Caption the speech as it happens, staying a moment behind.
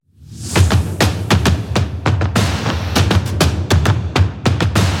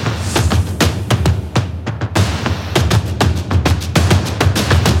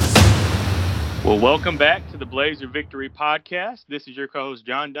Welcome back to the Blazer Victory Podcast. This is your co-host,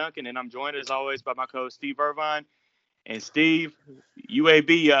 John Duncan, and I'm joined, as always, by my co-host, Steve Irvine. And Steve,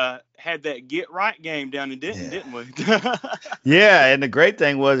 UAB had that get-right game down in Denton, didn't we? Yeah, and the great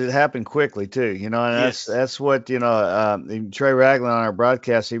thing was it happened quickly, too. And Yes. that's what, Trey Ragland on our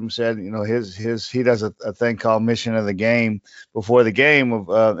broadcast even said, he does a thing called Mission of the Game before the game.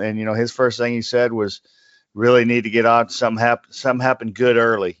 His first thing he said was, really need to get on. Something happened good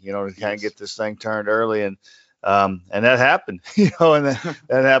early, to kind of Yes. get this thing turned early, and that happened, and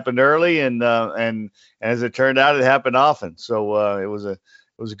that happened early, and as it turned out, it happened often. So it was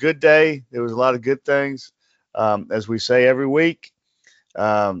a good day. There was a lot of good things, as we say every week.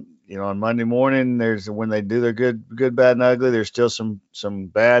 On Monday morning, there's when they do their good, bad, and ugly. There's still some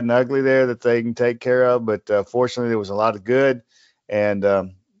bad and ugly there that they can take care of, but fortunately, there was a lot of good,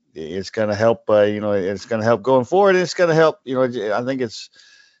 and it's going to help, it's going to help going forward. It's going to help, I think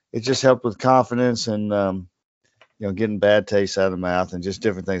it just helped with confidence and, getting bad taste out of the mouth and just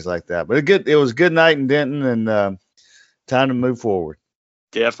different things like that. But it was a good night in Denton and time to move forward.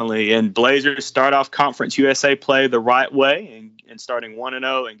 Definitely. And Blazers start off Conference USA play the right way and starting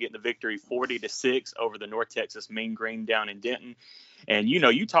 1-0 and getting the victory 40-6 over the North Texas Mean Green down in Denton. And,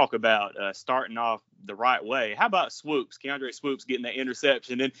 you talk about starting off the right way. How about Swoops, Keandre Swoops getting that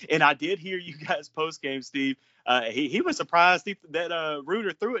interception? And I did hear you guys post-game, Steve. He was surprised that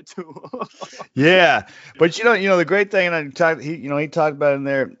Reuter threw it to him. Yeah. But, the great thing, and he talked about in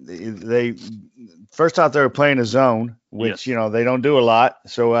there, they first off, they were playing a zone, which, Yes. They don't do a lot.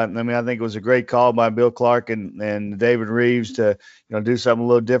 So, I think it was a great call by Bill Clark and David Reeves to, do something a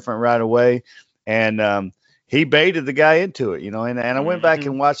little different right away. And, he baited the guy into it, and I went back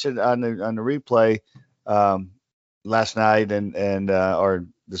and watched it on the replay last night or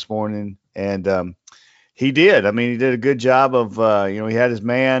this morning, and he did. I mean, he did a good job of he had his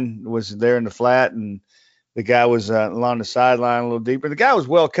man was there in the flat, and the guy was along the sideline a little deeper. The guy was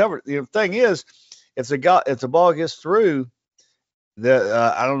well covered. The thing is, if the ball gets through,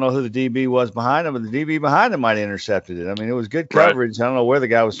 I don't know who the DB was behind him, but the DB behind him might have intercepted it. I mean, it was good coverage. Right. I don't know where the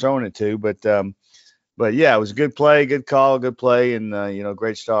guy was throwing it to, but yeah, it was a good play, good call, good play, and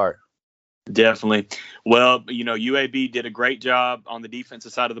great start. Definitely. Well, UAB did a great job on the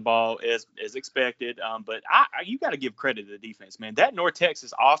defensive side of the ball as expected. But you got to give credit to the defense, man. That North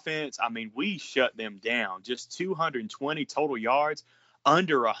Texas offense, I mean, we shut them down. Just 220 total yards,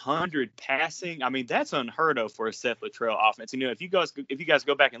 under 100 passing. I mean, that's unheard of for a Seth Littrell offense. If you guys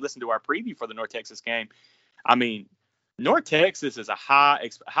go back and listen to our preview for the North Texas game, I mean, North Texas is a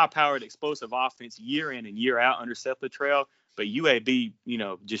high-powered, explosive offense year in and year out under Seth Littrell, but UAB,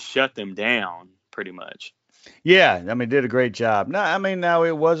 just shut them down pretty much. Yeah, I mean, did a great job. No, I mean, now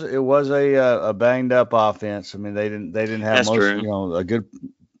it was a banged-up offense. I mean, they didn't have That's most, true. A good,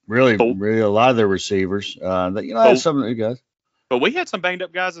 really a lot of their receivers. Had some of the guys. But we had some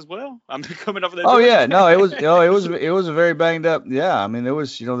banged-up guys as well. I'm coming off of that. Oh yeah, no, it was a very banged-up. Yeah, I mean, there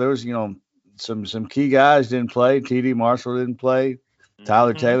was some key guys didn't play. T.D. Marshall didn't play.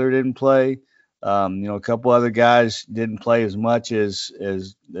 Tyler Taylor didn't play. A couple other guys didn't play as much as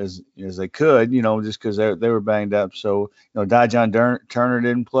they could, just because they were banged up. So, Dijon Turner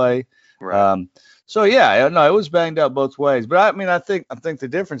didn't play. Right. So yeah, no, it was banged up both ways. But I mean, I think the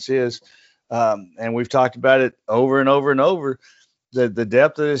difference is, and we've talked about it over and over and over, the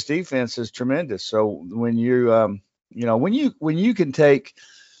depth of this defense is tremendous. So when you can take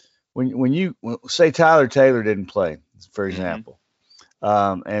when you say Tyler Taylor didn't play, for example.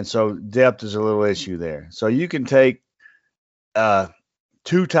 And so depth is a little issue there. So you can take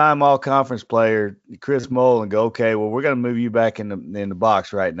two-time all-conference player Chris Mole and go, okay, well, we're going to move you back in the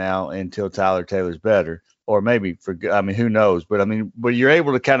box right now until Tyler Taylor's better, or maybe who knows? But you're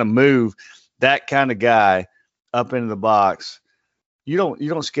able to kind of move that kind of guy up into the box. You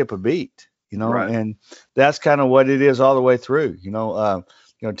don't skip a beat, right. And that's kind of what it is all the way through.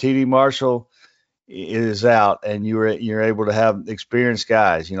 T.D. Marshall is out, and you're able to have experienced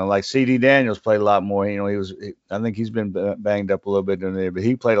guys, like C.D. Daniels played a lot more. I think he's been banged up a little bit in there, but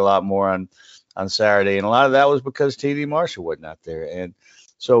he played a lot more on Saturday, and a lot of that was because T.D. Marshall wasn't out there. And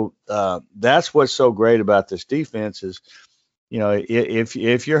so that's what's so great about this defense is,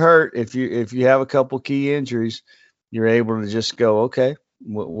 if you're hurt, if you have a couple key injuries, you're able to just go, okay,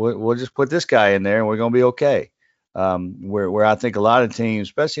 we'll just put this guy in there, and we're going to be okay. Where I think a lot of teams,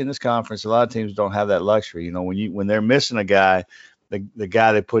 especially in this conference, a lot of teams don't have that luxury. When they're missing a guy, the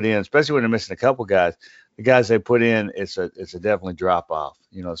guy they put in, especially when they're missing a couple guys, the guys they put in, it's a definitely drop off.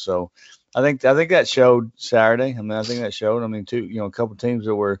 So I think that showed Saturday. I think that showed. A couple teams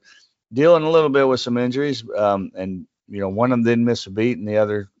that were dealing a little bit with some injuries, and one of them didn't miss a beat, and the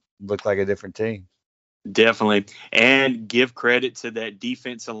other looked like a different team. Definitely. And give credit to that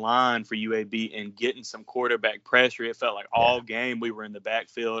defensive line for UAB and getting some quarterback pressure. It felt like Yeah. all game we were in the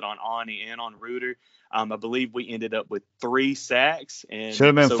backfield on Ani and on Reuter. I believe we ended up with 3 sacks. Should have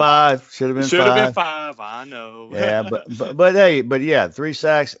And been so 5. Should have been should have been 5. 5. I know. Yeah, but hey, but yeah, 3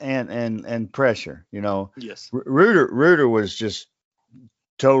 sacks and pressure. You know, Yes. Reuter was just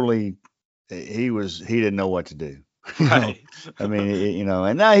totally. He didn't know what to do. You know, Right. I mean, you know,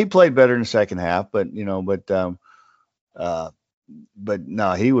 and now he played better in the second half, but you know, uh, but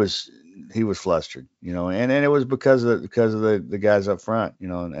no, he was flustered, you know, and it was because of the guys up front, you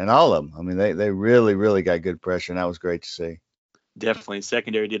know, and all of them. I mean, they really got good pressure, and that was great to see. Definitely.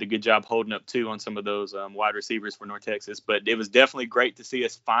 Secondary did a good job holding up, too, on some of those wide receivers for North Texas. But it was definitely great to see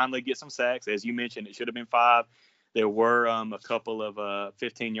us finally get some sacks. As you mentioned, it should have been 5. There were a couple of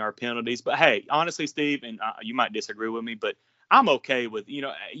 15-yard penalties. But, hey, honestly, Steve, and you might disagree with me, but I'm okay with,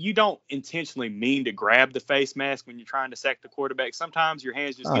 you don't intentionally mean to grab the face mask when you're trying to sack the quarterback. Sometimes your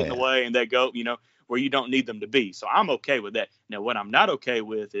hands just Oh get in the yeah, way and they go, where you don't need them to be. So I'm okay with that. Now, what I'm not okay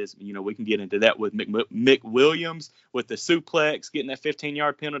with is, we can get into that with Mick Williams with the suplex, getting that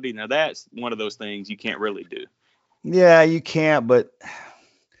 15-yard penalty. Now, that's one of those things you can't really do. yeah, you can't, but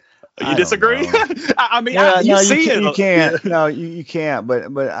You I don't disagree? know. I mean, Yeah, you no, you see can't. it. You Yeah. can't. No, you can't.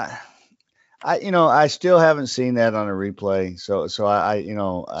 But I still haven't seen that on a replay. So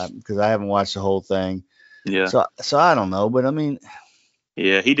because I haven't watched the whole thing. Yeah. So I don't know. But I mean,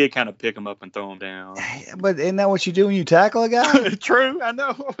 Yeah, he did kind of pick him up and throw him down. but isn't that what you do when you tackle a guy? True, I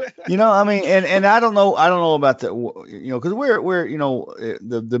know. You know, I mean, and I don't know about the, because we're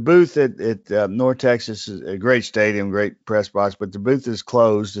the booth at North Texas is a great stadium, great press box, but the booth is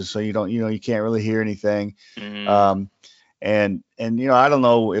closed, and so you can't really hear anything. Mm, Um, and I don't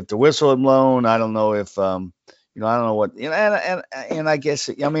know if the whistle had blown. I don't know if I don't know what, and I guess,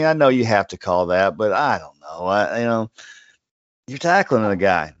 I mean, I know you have to call that, but I don't know. You're tackling a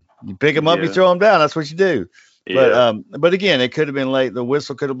guy. You pick him up, you yeah, throw him down. That's what you do. But yeah, but again, it could have been late. The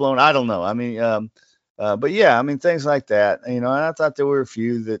whistle could have blown. I don't know. I mean, but yeah, I mean things like that. And I thought there were a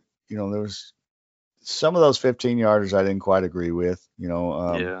few that there was some of those 15 yarders I didn't quite agree with.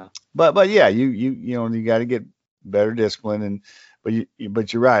 yeah. But yeah, you got to get better discipline. But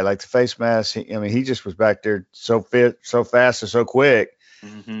you're right. Like the face mask. I mean, he just was back there so fit, so fast, and so quick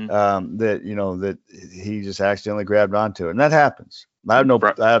Hmm. that he just accidentally grabbed onto it, and that happens. Right.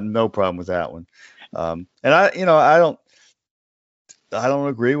 I have no problem with that one. And I don't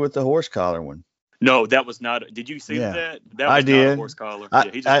agree with the horse collar one. No, that was not. Did you see Yeah, that? That I was not a did. horse collar. I,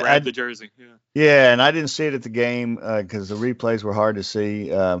 Yeah, he just I, grabbed I the jersey. Yeah. yeah, and I didn't see it at the game because the replays were hard to see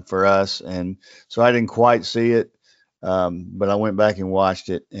for us, and so I didn't quite see it. But I went back and watched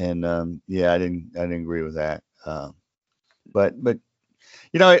it, and yeah, I didn't agree with that. But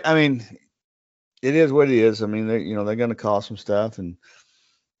I mean, it is what it is. I mean, they're going to call some stuff, and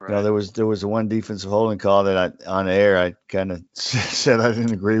Right. there was the one defensive holding call that on air I kind of said I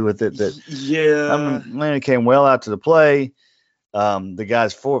didn't agree with it. That I Yeah. mean, man, it came well out to the play. The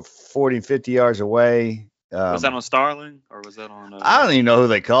guy's 40, 50 yards away. Was that on Starling or was that on? I don't even know who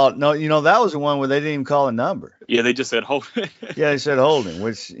they called. No, that was the one where they didn't even call a number. Yeah, they just said hold. Yeah, they said holding,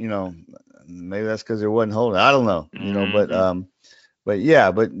 which maybe that's because there wasn't holding. I don't know. Hmm. But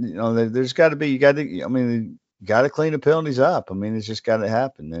yeah, but there's got to be. You got to. I mean, you got to clean the penalties up. I mean, it's just got to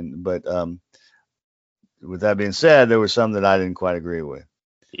happen. But with that being said, there was some that I didn't quite agree with.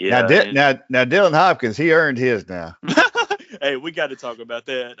 Now, Yeah. And now, Dylan Hopkins, he earned his now. hey, we got to talk about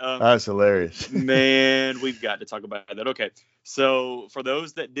that. That's hilarious. Man, we've got to talk about that. Okay. So for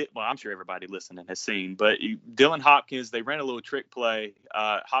those that did, well, I'm sure everybody listening has seen, but Dylan Hopkins, they ran a little trick play.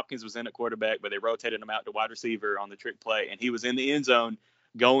 Hopkins was in at quarterback, but they rotated him out to wide receiver on the trick play, and he was in the end zone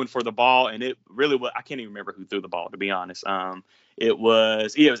going for the ball. And it really was, I can't even remember who threw the ball, to be honest. It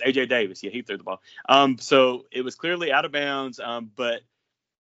was AJ Davis. Yeah, he threw the ball. So it was clearly out of bounds. But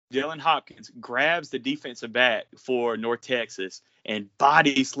Dylan Hopkins grabs the defensive back for North Texas and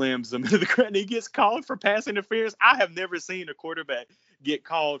body slams him into the ground. He gets called for pass interference. I have never seen a quarterback get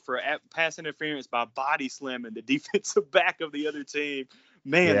called for pass interference by body slamming the defensive back of the other team.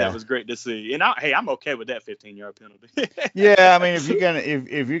 Man, that Yeah. was great to see. And I'm okay with that 15-yard penalty. Yeah, I mean, if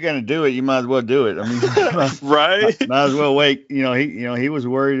you're gonna do it, you might as well do it. I mean, Right? might as well wait. He was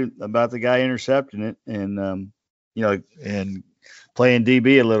worried about the guy intercepting it, and and playing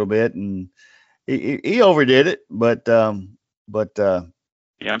DB a little bit, and he overdid it, but Yeah,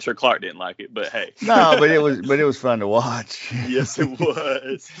 I'm sure Clark didn't like it, but hey. no, but it was fun to watch. Yes, it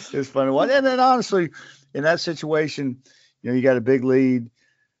was. It was fun to watch, and then honestly, in that situation, you got a big lead.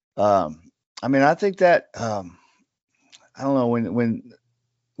 I mean, I think that I don't know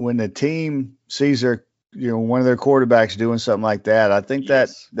when the team sees one of their quarterbacks doing something like that. I think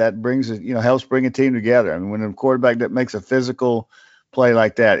Yes. that brings helps bring a team together. I mean, when a quarterback that makes a physical play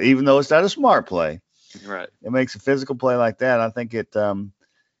like that, even though it's not a smart play, Right. it makes a physical play like that. I think it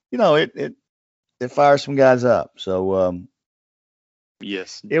fires some guys up. So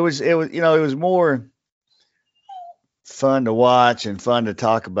Yes. it was more fun to watch and fun to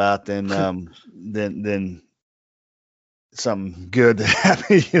talk about than something good that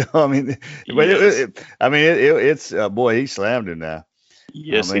happened. I mean, but Yes. it's boy, he slammed him now. I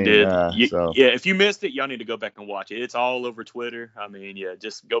Yes, he mean, did. so Yeah, if you missed it, y'all need to go back and watch it. It's all over Twitter. I mean, yeah,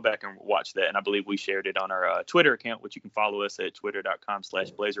 just go back and watch that. And I believe we shared it on our Twitter account, which you can follow us at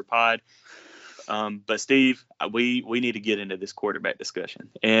twitter.com/BlazerPod. But Steve, we need to get into this quarterback discussion.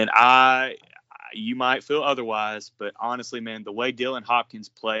 And you might feel otherwise, but honestly, man, the way Dylan Hopkins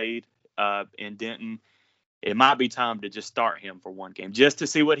played in Denton, it might be time to just start him for one game just to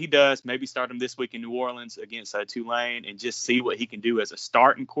see what he does. Maybe start him this week in New Orleans against Tulane and just see what he can do as a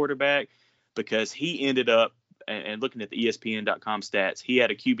starting quarterback, because he ended up, and looking at the ESPN.com stats, he had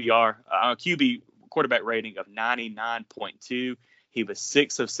a QB quarterback rating of 99.2. He was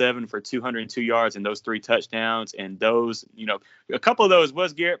 6 of 7 for 202 yards and those 3 touchdowns. And those, a couple of those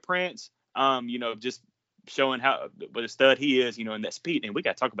was Garrett Prince, just showing how what a stud he is, and that speed. And we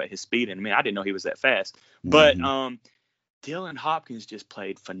got to talk about his speed. And I didn't know he was that fast. But Dylan Hopkins just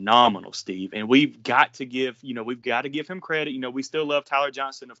played phenomenal, Steve. And we've got to give him credit. We still love Tyler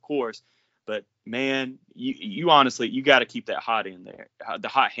Johnson, of course. But man, you honestly, you got to keep that hot in there, the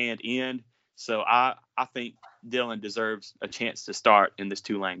hot hand in. So I think Dylan deserves a chance to start in this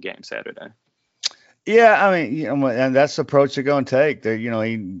Tulane game Saturday. Yeah, I mean, and that's the approach they're going to take.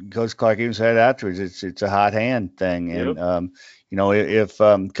 Coach Clark even said afterwards, it's a hot hand thing, and Yep. if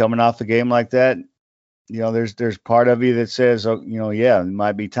coming off a game like that, there's part of you that says, yeah, it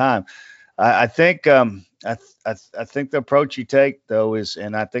might be time. I think I think the approach you take though is,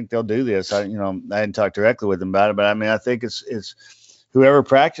 and I think they'll do this. I didn't talk directly with them about it, but I mean, I think it's whoever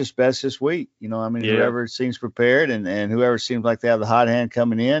practiced best this week. Whoever seems prepared and whoever seems like they have the hot hand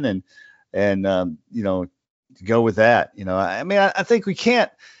coming in and go with that. I think we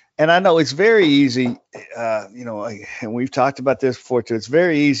can't, and I know it's very easy, and we've talked about this before too. It's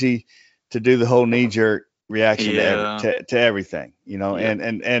very easy to do the whole knee jerk reaction to everything,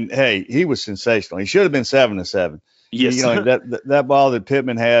 and hey, he was sensational. He should have been 7 of 7. Yes. That ball that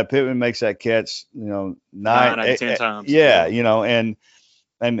Pittman makes that catch, 9 out of 10 times. Yeah. And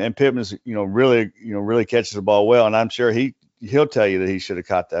Pittman's, really catches the ball well. And I'm sure he'll tell you that he should have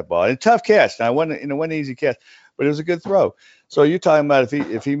caught that ball. And tough catch. Now, it wasn't an easy catch, but it was a good throw. So you're talking about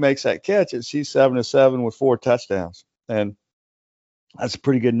if he makes that catch, he's 7 of 7 with 4 touchdowns, and that's a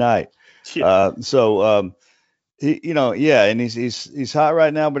pretty good night. Yeah. And he's hot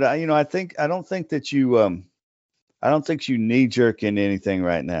right now. But I don't think you knee jerk into anything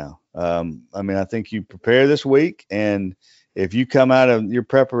right now. I think you prepare this week, and if you come out of your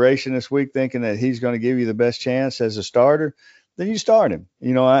preparation this week thinking that he's going to give you the best chance as a starter, then you start him.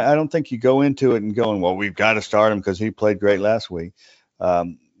 I don't think you go into it and going, well, we've got to start him because he played great last week.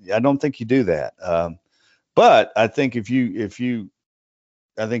 I don't think you do that. But I think if you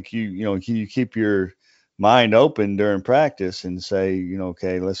keep your mind open during practice and say,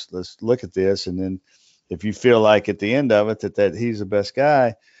 okay, let's look at this. And then if you feel like at the end of it that he's the best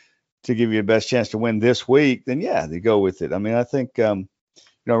guy to give you the best chance to win this week, then yeah, they go with it. I think,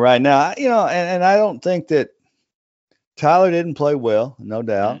 right now, and I don't think that Tyler didn't play well, no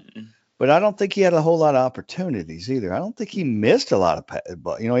doubt, but I don't think he had a whole lot of opportunities either. I don't think he missed a lot of,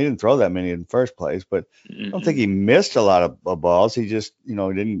 he didn't throw that many in the first place, but I don't think he missed a lot of balls. He just,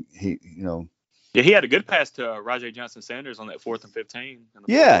 didn't. Yeah, he had a good pass to Rajay Johnson-Sanders on that 4th and 15.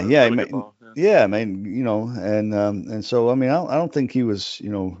 And so I don't think he was,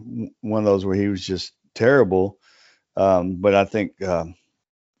 one of those where he was just terrible. But I think Dylan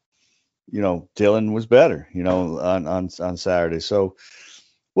was better, on Saturday. So,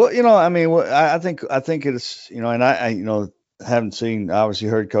 well, I think it's, and I haven't obviously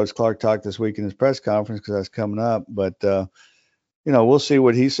heard Coach Clark talk this week in his press conference because that's coming up, but we'll see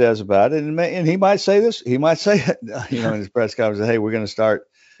what he says about it. And he might say this, in his press conference, hey, we're going to start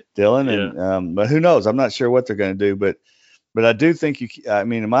Dylan. Yeah. And, but who knows? I'm not sure what they're going to do, but I do think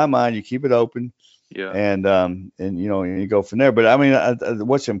in my mind, you keep it open. Yeah. And you go from there. But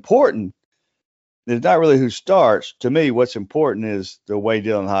what's important is not really who starts. To me, what's important is the way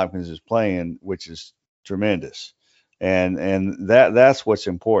Dylan Hopkins is playing, which is tremendous. And that's what's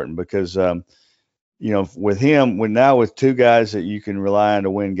important because, with him, with 2 guys that you can rely on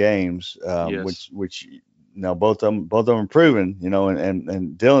to win games, which both of them are proven,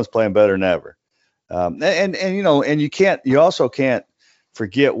 and Dylan's playing better than ever. And you also can't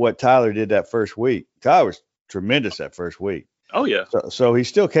forget what Tyler did that first week. Tyler was tremendous that first week. Oh yeah. So he's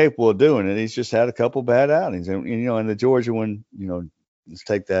still capable of doing it. He's just had a couple bad outings, and the Georgia one, let's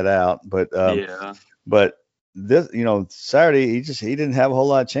take that out. But this, Saturday he didn't have a whole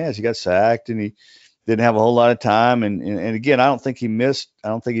lot of chance. He got sacked and he didn't have a whole lot of time. And again, I don't think he missed. I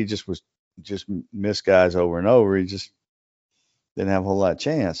don't think he just missed guys over and over. He just didn't have a whole lot of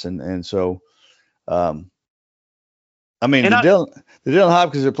chance. And so, I mean, the Dylan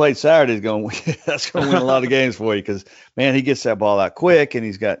Hopkins that played Saturday is going to win a lot of games for you because, man, he gets that ball out quick and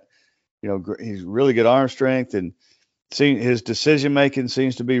he's got, he's really good arm strength and his decision making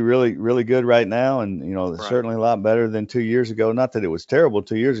seems to be really, really good right now. And, certainly a lot better than 2 years ago. Not that it was terrible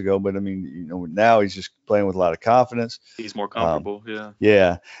 2 years ago, but I mean, now he's just playing with a lot of confidence. He's more comfortable. Yeah.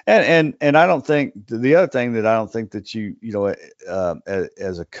 Yeah. And I don't think the other thing that I don't think that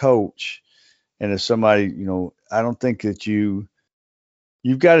as a coach and as somebody, I don't think that you've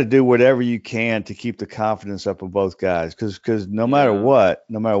got to do whatever you can to keep the confidence up of both guys. Cause no matter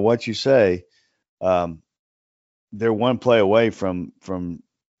what you say, they're one play away from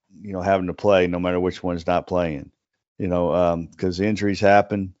having to play no matter which one's not playing, cause injuries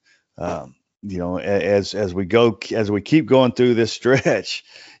happen. As we keep going through this stretch,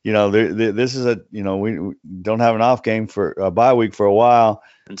 this is we don't have an off game for a bye week for a while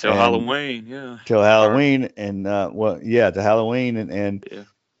until Halloween. Yeah. Till Halloween. And, to Halloween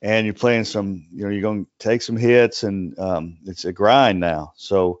and you're playing some, you're going to take some hits and, it's a grind now.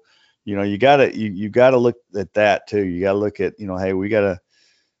 So, you gotta look at that too. You gotta look at, hey, we gotta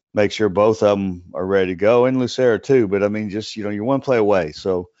make sure both of them are ready to go, and Lucero too. But I mean, just you're one play away.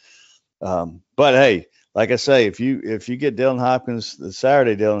 So, but hey, like I say, if you get Dylan Hopkins, the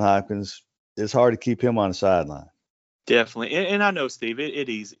Saturday Dylan Hopkins, it's hard to keep him on the sideline. Definitely. And I know, Steve, it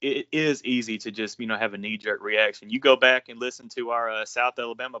is easy to just, have a knee-jerk reaction. You go back and listen to our South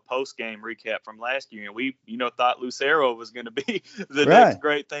Alabama post-game recap from last year, and we, thought Lucero was going to be the next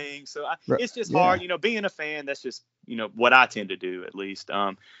great thing. So it's just hard, being a fan, that's just, what I tend to do at least.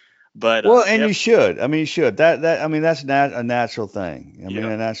 You should. I mean, you should. That's a natural thing.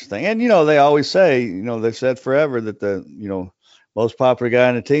 A natural thing. And, they always say, they've said forever that the, most popular guy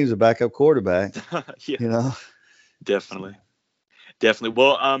in the team is a backup quarterback. Definitely.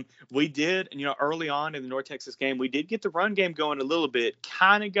 Well, we did, early on in the North Texas game, we did get the run game going a little bit,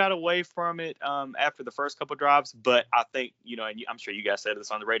 kind of got away from it after the first couple drives. But I think, and I'm sure you guys said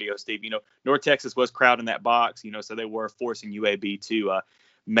this on the radio, Steve, North Texas was crowding that box, so they were forcing UAB to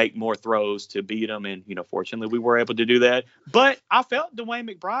make more throws to beat them. And, fortunately, we were able to do that. But I felt DeWayne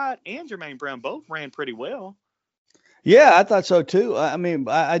McBride and Jermaine Brown both ran pretty well. Yeah, I thought so, too. I mean,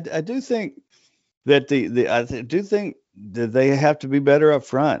 I do think that I do think that they have to be better up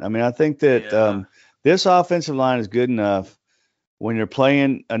front. I mean, I think that this offensive line is good enough when you're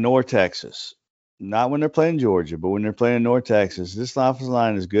playing a North Texas, not when they're playing Georgia, but when they're playing North Texas. This offensive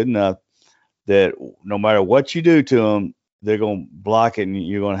line is good enough that no matter what you do to them, they're going to block it, and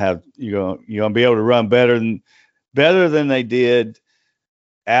you're going to be able to run better than they did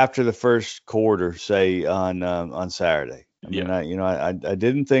after the first quarter, say on Saturday. I mean, I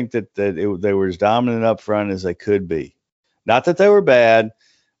didn't think that they were as dominant up front as they could be. Not that they were bad,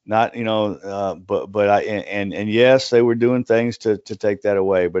 not but yes, they were doing things to take that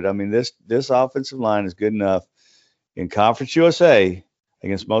away. But I mean, this offensive line is good enough in Conference USA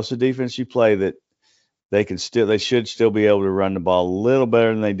against most of the defense you play that they should still be able to run the ball a little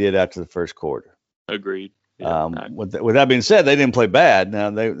better than they did after the first quarter. Agreed. With that being said, they didn't play bad.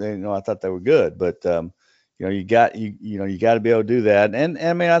 Now they I thought they were good, but you got to be able to do that. And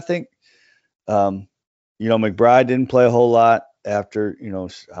I mean, I think, McBride didn't play a whole lot after,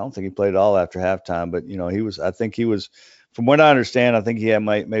 I don't think he played at all after halftime, but he was, from what I understand, I think he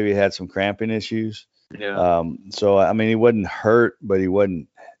maybe had some cramping issues. Yeah. So, I mean, he wasn't hurt, but he wasn't,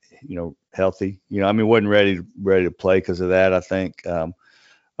 healthy, wasn't ready to play because of that, I think. So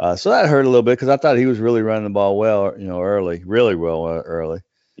that hurt a little bit because I thought he was really running the ball well, early, really well early.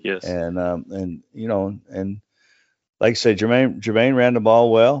 Yes. And like I said, Jermaine ran the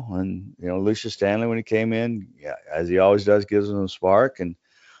ball well, and Lucius Stanley, when he came in, as he always does, gives them a spark. And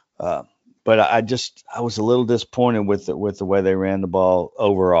but I was a little disappointed with the way they ran the ball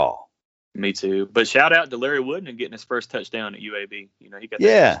overall. Me too. But shout out to Larry Wooden getting his first touchdown at UAB. He got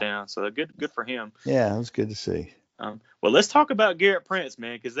that touchdown, so good for him. Yeah, it was good to see. Well, let's talk about Garrett Prince,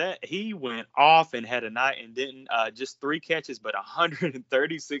 man, because he went off and had a night and didn't just 3 catches, but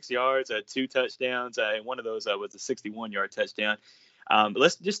 136 yards, 2 touchdowns. And one of those was a 61-yard touchdown.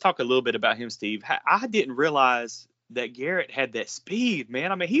 Let's just talk a little bit about him, Steve. I didn't realize that Garrett had that speed,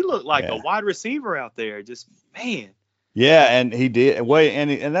 man. I mean, he looked like a wide receiver out there. Just, man. Yeah, and he did. Wait,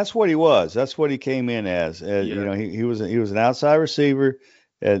 and that's what he was. That's what he came in as. You Yeah. know, he was an outside receiver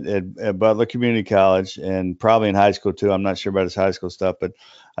at Butler Community College, and probably in high school too. I'm not sure about his high school stuff, but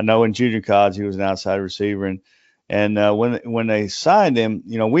I know in junior college he was an outside receiver. And when they signed him,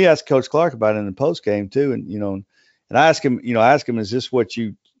 you know, we asked Coach Clark about it in the post game too, and you know, and I asked him, is this what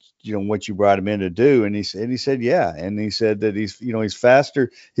what you brought him in to do? And he said, yeah. And he said that he's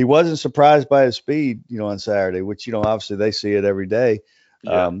faster. He wasn't surprised by his speed, on Saturday, which, obviously they see it every day.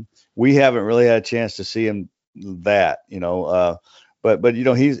 Yeah. We haven't really had a chance to see him that, but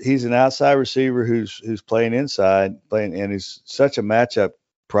he's an outside receiver who's playing inside, and he's such a matchup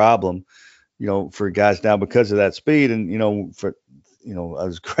problem, for guys now because of that speed. And, it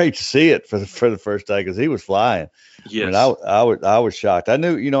was great to see it for the first time because he was flying. Yes. I mean, I was shocked. I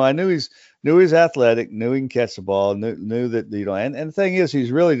knew he's athletic, knew he can catch the ball, knew that, and the thing is, he's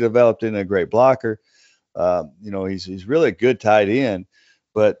really developed into a great blocker. He's really a good tight end,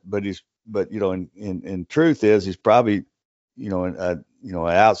 but in truth is he's probably, an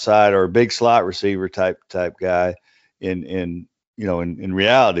outside or a big slot receiver type guy in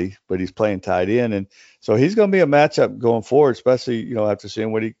reality, but he's playing tight end. And so he's going to be a matchup going forward, especially, after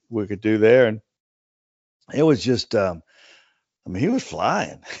seeing what we could do there. And it was just, he was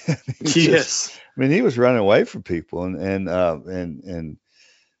flying. Yes. He was running away from people and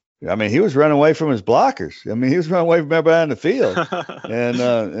he was running away from his blockers. He was running away from everybody on the field.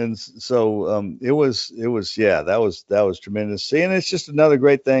 and so it was, that was tremendous. See, and it's just another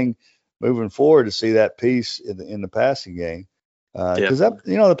great thing moving forward to see that piece in the passing game. Because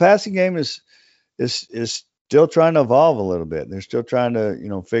the passing game is still trying to evolve a little bit. They're still trying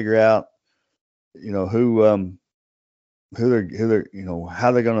to, figure out, who they're,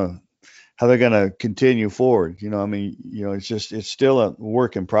 how they're gonna continue forward. It's still a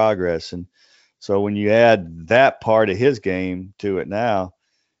work in progress. And so when you add that part of his game to it now,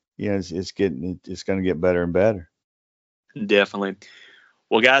 it's going to get better and better. Definitely.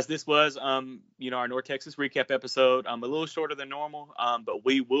 Well, guys, this was, our North Texas recap episode. A little shorter than normal, but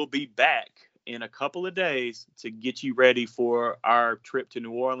we will be back in a couple of days to get you ready for our trip to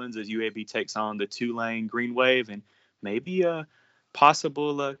New Orleans as UAB takes on the Tulane Green Wave and maybe a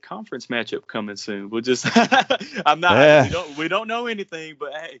possible conference matchup coming soon. We'll just, we don't know anything,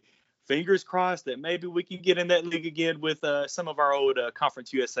 but hey, fingers crossed that maybe we can get in that league again with some of our old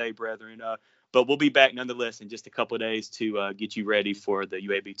Conference USA brethren. But we'll be back nonetheless in just a couple of days to get you ready for the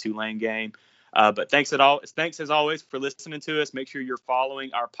UAB Tulane game. But thanks as always for listening to us. Make sure you're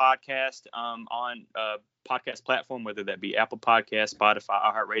following our podcast on podcast platform, whether that be Apple Podcasts,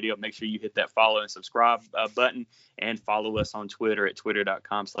 Spotify, iHeartRadio. Make sure you hit that follow and subscribe button and follow us on Twitter at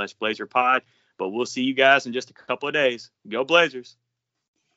twitter.com/BlazerPod. But we'll see you guys in just a couple of days. Go Blazers.